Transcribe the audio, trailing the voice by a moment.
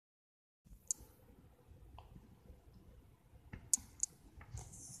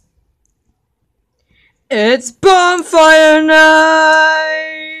It's Bonfire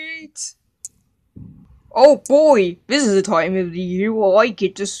Night! Oh boy, this is the time of the year where I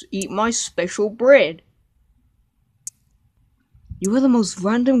get to eat my special bread. You are the most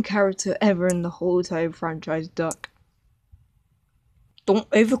random character ever in the whole entire franchise, Duck. Don't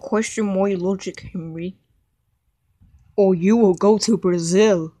ever question my logic, Henry. Or you will go to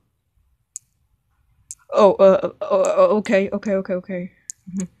Brazil. Oh, okay.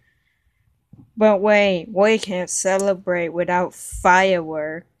 But wait, we can't celebrate without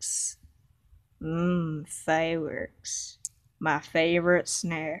fireworks. Fireworks. My favorite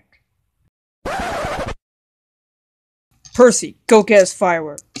snack. Percy, go get us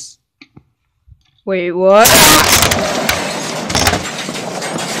fireworks. Wait, what?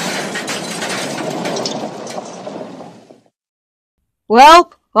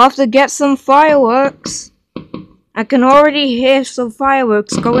 Well, I'll have to get some fireworks. I can already hear some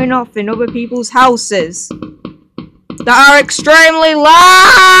fireworks going off in other people's houses. They are extremely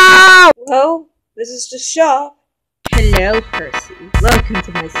loud! Well, this is the shop. Hello, Percy. Welcome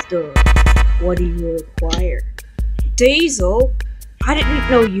to my store. What do you require? Diesel? I didn't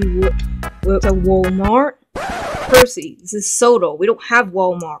know you worked at Walmart. Percy, this is Soda. We don't have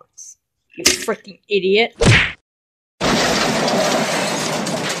Walmarts. You freaking idiot.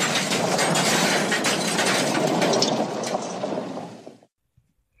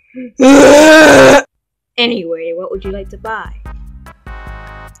 Anyway, what would you like to buy?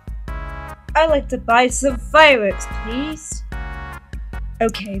 I'd like to buy some fireworks, please.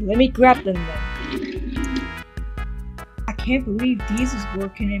 Okay, let me grab them then. I can't believe Diesel's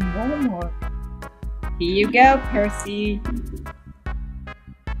working in Walmart. Here you go, Percy.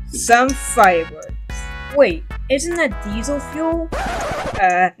 Some fireworks. Wait, isn't that diesel fuel?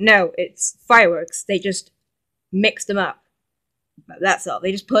 No, it's fireworks. They just mixed them up. But that's all.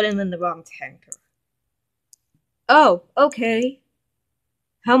 They just put them in the wrong tanker. Oh, okay.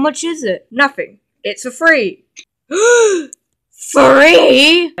 How much is it? Nothing. It's for free.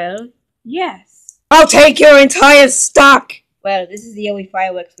 Free? Well, yes. I'll take your entire stock! Well, this is the only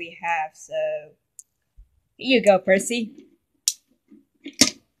fireworks we have, so... Here you go, Percy.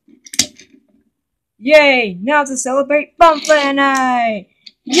 Yay! Now to celebrate Bonfire Night!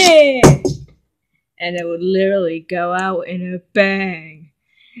 Yeah! And it would literally go out in a bang.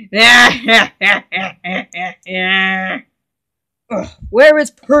 Ugh, where is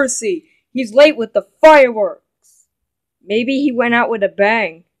Percy? He's late with the fireworks. Maybe he went out with a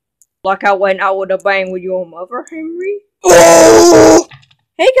bang. Like I went out with a bang with your mother, Henry? Oh!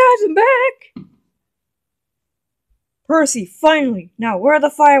 Hey guys, I'm back! Percy, finally! Now, where are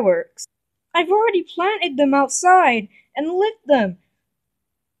the fireworks? I've already planted them outside and lit them.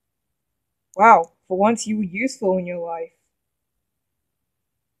 Wow, for once you were useful in your life.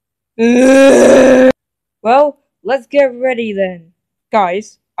 Well, let's get ready then.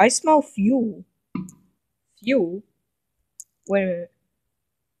 Guys, I smell fuel. Fuel? Wait a minute.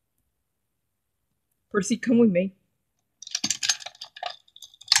 Percy, come with me.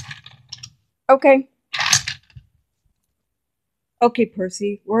 Okay. Okay,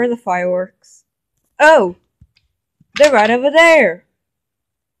 Percy, where are the fireworks? Oh! They're right over there!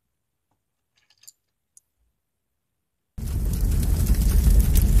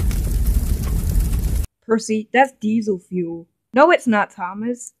 Percy, that's diesel fuel. No, it's not,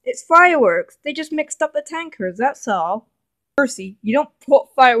 Thomas. It's fireworks. They just mixed up the tankers, that's all. Percy, you don't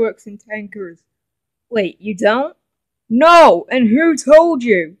put fireworks in tankers. Wait, you don't? No! And who told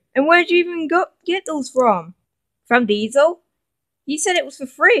you? And where'd you even get those from? From Diesel? He said it was for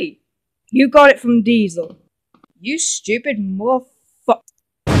free. You got it from Diesel. You stupid motherfucker.